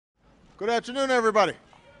Good afternoon, everybody.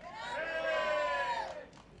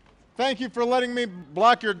 Thank you for letting me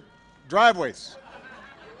block your driveways.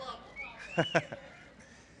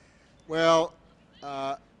 Well,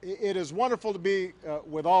 it is wonderful to be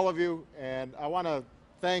with all of you, and I want to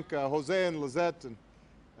thank Jose and Lizette and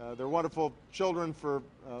their wonderful children for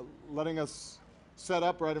letting us set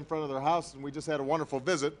up right in front of their house, and we just had a wonderful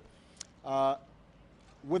visit.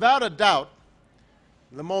 Without a doubt,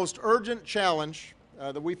 the most urgent challenge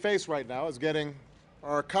that we face right now is getting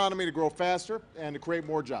our economy to grow faster and to create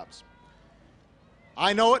more jobs.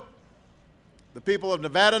 I know it, the people of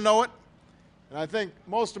Nevada know it, and I think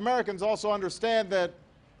most Americans also understand that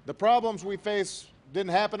the problems we face didn't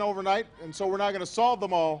happen overnight, and so we're not going to solve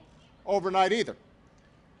them all overnight either.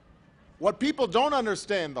 What people don't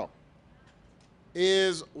understand, though,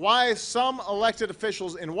 is why some elected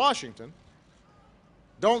officials in Washington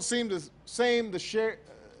don't seem to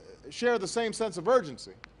share the same sense of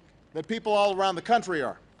urgency that people all around the country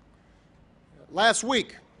are. Last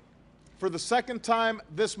week, for the second time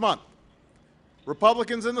this month,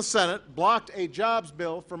 Republicans in the Senate blocked a jobs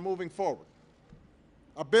bill from moving forward,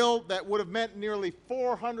 a bill that would have meant nearly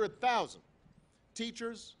 400,000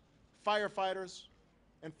 teachers, firefighters,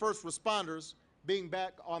 and first responders being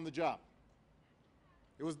back on the job.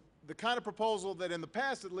 It was the kind of proposal that in the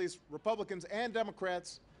past, at least, Republicans and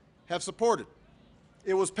Democrats have supported.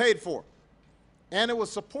 It was paid for, and it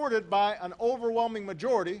was supported by an overwhelming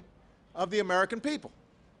majority of the American people.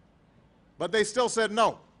 But they still said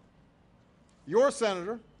no. Your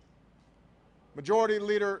senator, Majority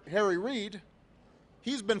Leader Harry Reid,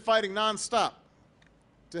 he's been fighting nonstop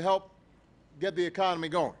to help get the economy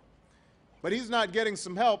going. But he's not getting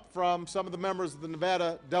some help from some of the members of the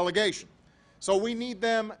Nevada delegation. So we need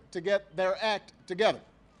them to get their act together.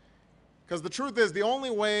 Because the truth is, the only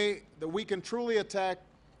way that we can truly attack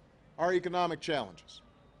our economic challenges,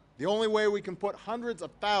 the only way we can put hundreds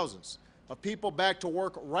of thousands of people back to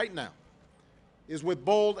work right now, is with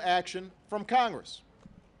bold action from Congress.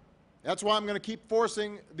 That's why I'm going to keep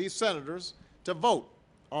forcing these senators to vote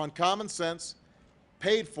on common sense,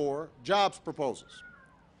 paid-for jobs proposals.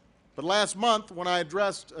 But last month, when I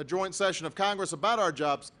addressed a joint session of Congress about our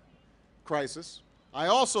jobs crisis, I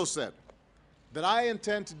also said that I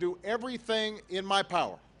intend to do everything in my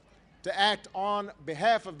power to act on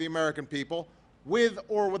behalf of the American people, with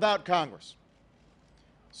or without Congress.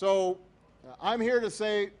 So I'm here to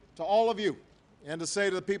say to all of you, and to say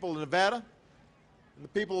to the people of Nevada and the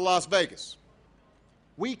people of Las Vegas,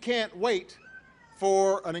 we can't wait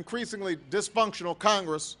for an increasingly dysfunctional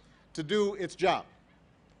Congress to do its job.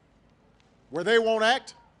 Where they won't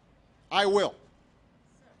act, I will.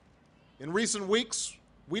 In recent weeks,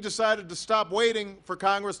 we decided to stop waiting for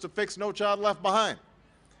Congress to fix No Child Left Behind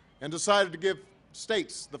and decided to give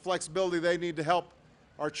states the flexibility they need to help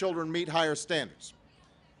our children meet higher standards.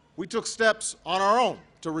 We took steps on our own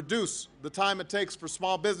to reduce the time it takes for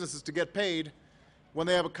small businesses to get paid when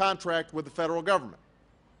they have a contract with the federal government.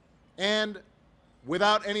 And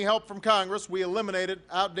without any help from Congress, we eliminated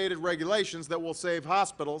outdated regulations that will save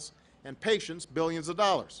hospitals and patients billions of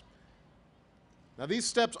dollars. Now, these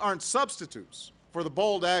steps aren't substitutes for the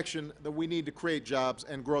bold action that we need to create jobs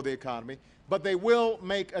and grow the economy, but they will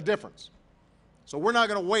make a difference. So we're not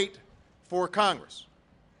going to wait for Congress.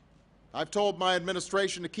 I've told my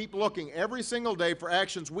administration to keep looking every single day for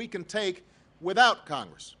actions we can take without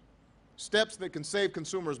Congress, steps that can save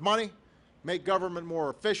consumers money, make government more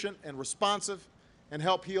efficient and responsive, and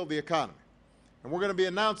help heal the economy. And we're going to be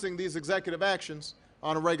announcing these executive actions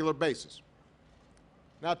on a regular basis.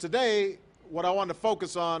 Now today, what I want to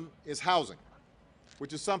focus on is housing,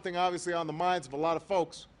 which is something obviously on the minds of a lot of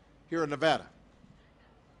folks here in Nevada.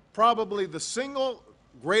 Probably the single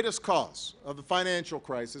greatest cause of the financial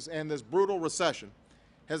crisis and this brutal recession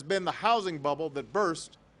has been the housing bubble that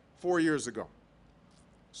burst 4 years ago.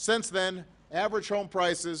 Since then, average home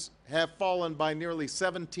prices have fallen by nearly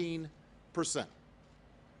 17%.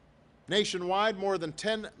 Nationwide, more than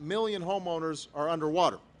 10 million homeowners are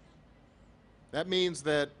underwater. That means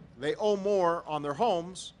that they owe more on their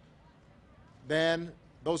homes than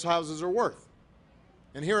those houses are worth.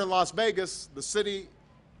 And here in Las Vegas, the city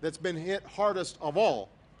that's been hit hardest of all,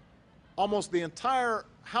 almost the entire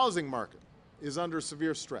housing market is under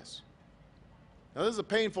severe stress. Now, this is a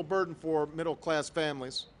painful burden for middle-class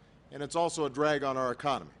families, and it's also a drag on our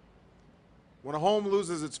economy. When a home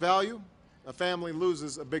loses its value, a family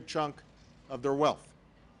loses a big chunk of their wealth.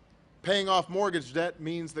 Paying off mortgage debt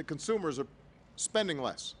means that consumers are spending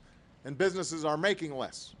less, and businesses are making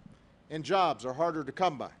less, and jobs are harder to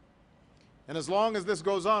come by. And as long as this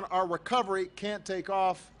goes on, our recovery can't take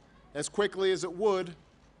off as quickly as it would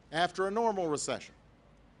after a normal recession.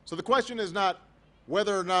 So the question is not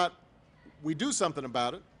whether or not we do something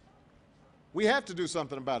about it. We have to do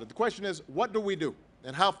something about it. The question is, what do we do,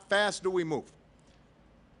 and how fast do we move?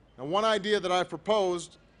 And one idea that I've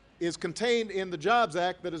proposed is contained in the Jobs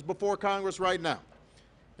Act that is before Congress right now,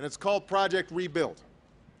 and it's called Project Rebuild.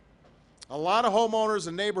 A lot of homeowners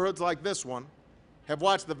in neighborhoods like this one have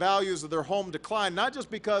watched the values of their home decline, not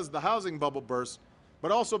just because the housing bubble burst,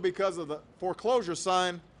 but also because of the foreclosure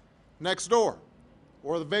sign next door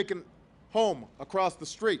or the vacant home across the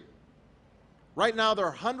street. Right now, there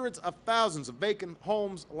are hundreds of thousands of vacant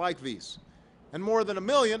homes like these, and more than 1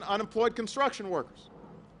 million unemployed construction workers.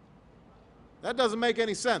 That doesn't make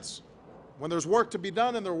any sense when there's work to be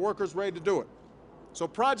done and there are workers ready to do it. So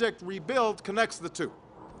Project Rebuild connects the two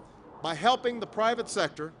by helping the private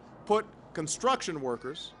sector put construction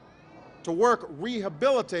workers to work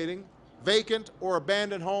rehabilitating vacant or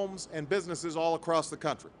abandoned homes and businesses all across the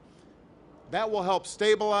country. That will help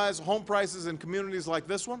stabilize home prices in communities like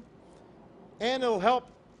this one, and it'll help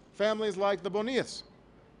families like the Bonillas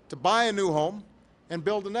to buy a new home and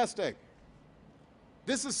build a nest egg.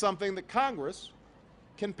 This is something that Congress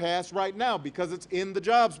can pass right now because it's in the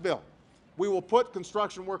jobs bill. We will put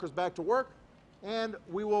construction workers back to work, and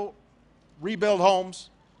we will rebuild homes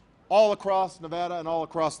all across Nevada and all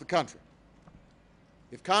across the country.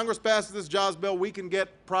 If Congress passes this jobs bill, we can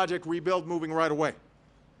get Project Rebuild moving right away.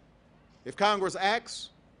 If Congress acts,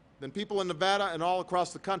 then people in Nevada and all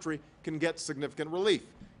across the country can get significant relief.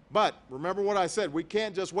 But remember what I said, we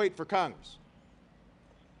can't just wait for Congress.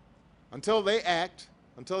 Until they act,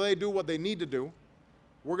 until they do what they need to do,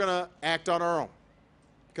 we're going to act on our own,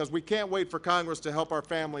 because we can't wait for Congress to help our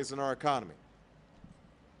families and our economy.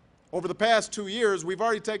 Over the past 2 years, we've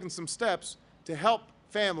already taken some steps to help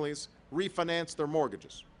families refinance their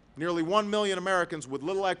mortgages. Nearly 1 million Americans with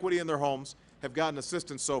little equity in their homes have gotten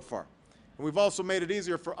assistance so far. And we've also made it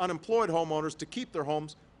easier for unemployed homeowners to keep their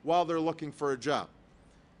homes while they're looking for a job.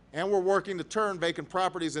 And we're working to turn vacant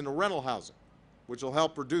properties into rental housing, which will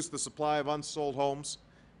help reduce the supply of unsold homes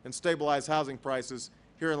and stabilize housing prices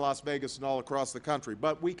here in Las Vegas and all across the country.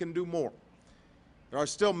 But we can do more. There are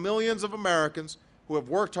still millions of Americans who have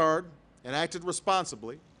worked hard and acted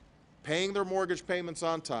responsibly, paying their mortgage payments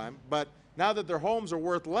on time, but now that their homes are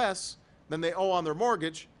worth less than they owe on their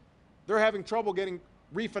mortgage, they're having trouble getting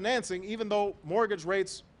refinancing even though mortgage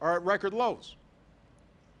rates are at record lows.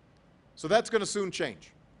 So that's going to soon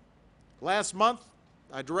change. Last month,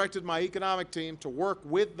 I directed my economic team to work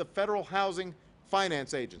with the Federal Housing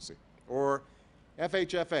Finance Agency, or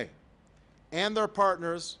FHFA, and their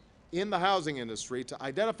partners in the housing industry to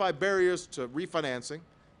identify barriers to refinancing,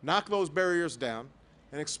 knock those barriers down,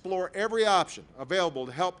 and explore every option available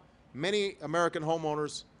to help many American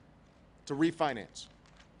homeowners to refinance.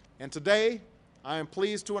 And today, I am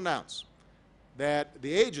pleased to announce that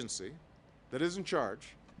the agency that is in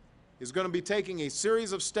charge is going to be taking a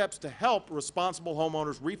series of steps to help responsible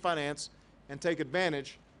homeowners refinance and take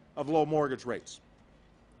advantage of low mortgage rates.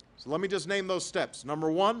 So let me just name those steps.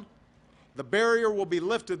 Number one, the barrier will be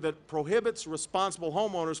lifted that prohibits responsible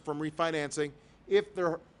homeowners from refinancing if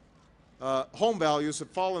their home values have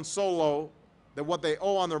fallen so low that what they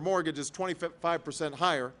owe on their mortgage is 25%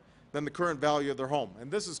 higher than the current value of their home. And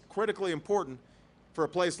this is critically important for a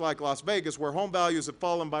place like Las Vegas, where home values have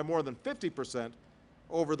fallen by more than 50%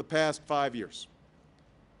 over the past 5 years.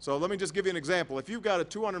 So let me just give you an example. If you've got a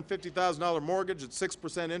 $250,000 mortgage at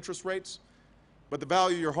 6% interest rates, but the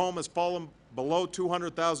value of your home has fallen below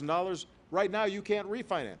 $200,000, right now you can't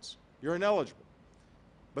refinance. You're ineligible.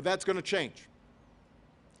 But that's going to change.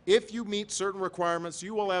 If you meet certain requirements,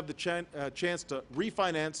 you will have the chance to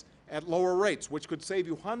refinance at lower rates, which could save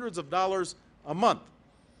you hundreds of dollars a month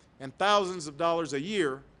and thousands of dollars a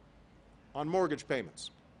year on mortgage payments.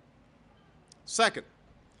 Second,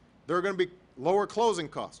 there are going to be lower closing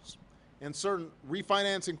costs, and certain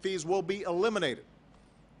refinancing fees will be eliminated,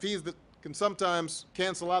 fees that can sometimes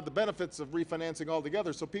cancel out the benefits of refinancing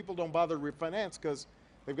altogether, so people don't bother to refinance because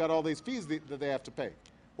they've got all these fees that they have to pay.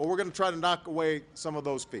 Well, we're going to try to knock away some of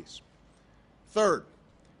those fees. Third,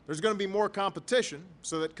 there's going to be more competition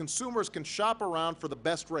so that consumers can shop around for the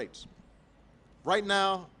best rates. Right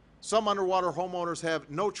now, some underwater homeowners have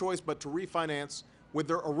no choice but to refinance with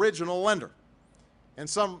their original lender. And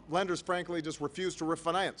some lenders, frankly, just refuse to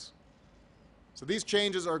refinance. So these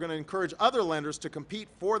changes are going to encourage other lenders to compete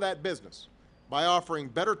for that business by offering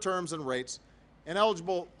better terms and rates, and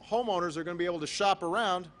eligible homeowners are going to be able to shop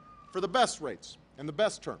around for the best rates and the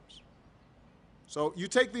best terms. So you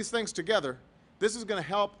take these things together, this is going to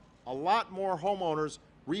help a lot more homeowners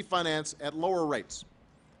refinance at lower rates,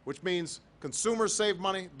 which means consumers save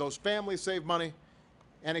money, those families save money,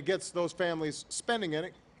 and it gets those families spending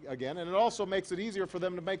again, and it also makes it easier for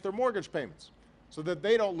them to make their mortgage payments so that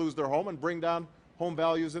they don't lose their home and bring down home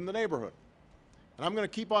values in the neighborhood. And I'm going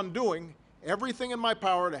to keep on doing everything in my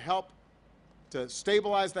power to help to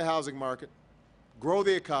stabilize the housing market, grow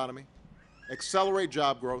the economy, accelerate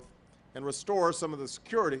job growth, and restore some of the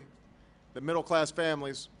security that middle-class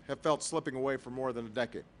families have felt slipping away for more than a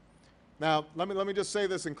decade. Now, let me just say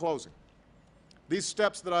this in closing. These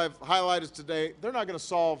steps that I've highlighted today, they're not going to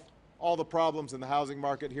solve all the problems in the housing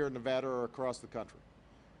market here in Nevada or across the country.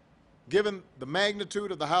 Given the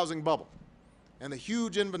magnitude of the housing bubble and the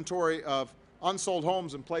huge inventory of unsold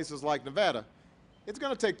homes in places like Nevada, it's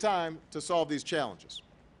going to take time to solve these challenges.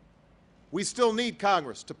 We still need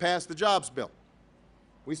Congress to pass the jobs bill.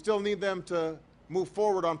 We still need them to move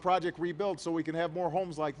forward on Project Rebuild so we can have more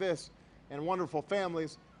homes like this and wonderful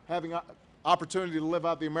families having an opportunity to live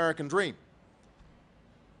out the American dream.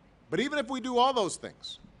 But even if we do all those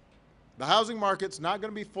things, the housing market's not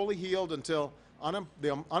going to be fully healed until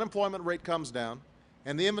the unemployment rate comes down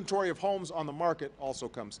and the inventory of homes on the market also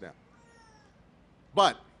comes down.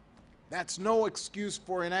 But that's no excuse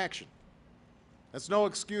for inaction. That's no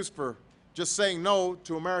excuse for just saying no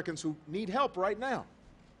to Americans who need help right now.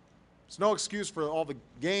 It's no excuse for all the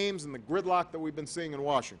games and the gridlock that we've been seeing in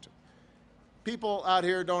Washington. People out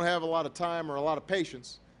here don't have a lot of time or a lot of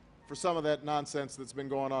patience for some of that nonsense that's been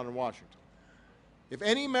going on in Washington. If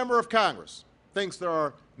any member of Congress thinks there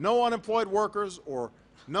are no unemployed workers or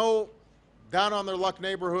no down-on-their-luck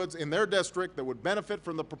neighborhoods in their district that would benefit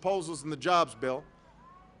from the proposals in the jobs bill,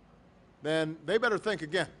 then they better think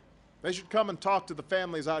again. They should come and talk to the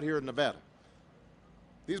families out here in Nevada.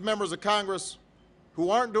 These members of Congress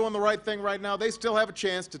who aren't doing the right thing right now, they still have a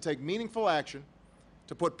chance to take meaningful action,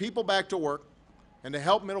 to put people back to work, and to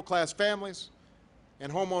help middle-class families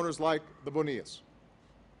and homeowners like the Bonillas.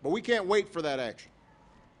 But we can't wait for that action.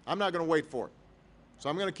 I'm not going to wait for it. So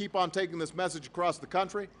I'm going to keep on taking this message across the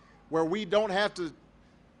country where we don't have to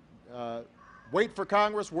wait for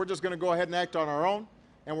Congress. We're just going to go ahead and act on our own,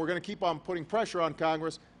 and we're going to keep on putting pressure on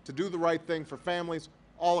Congress to do the right thing for families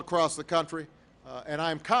all across the country. And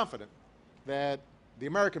I'm confident that the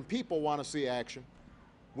American people want to see action.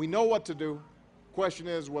 We know what to do. The question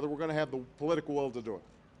is whether we're going to have the political will to do it.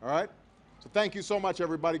 All right? So thank you so much,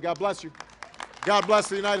 everybody. God bless you. God bless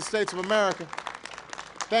the United States of America.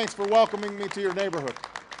 Thanks for welcoming me to your neighborhood.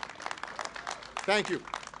 Thank you.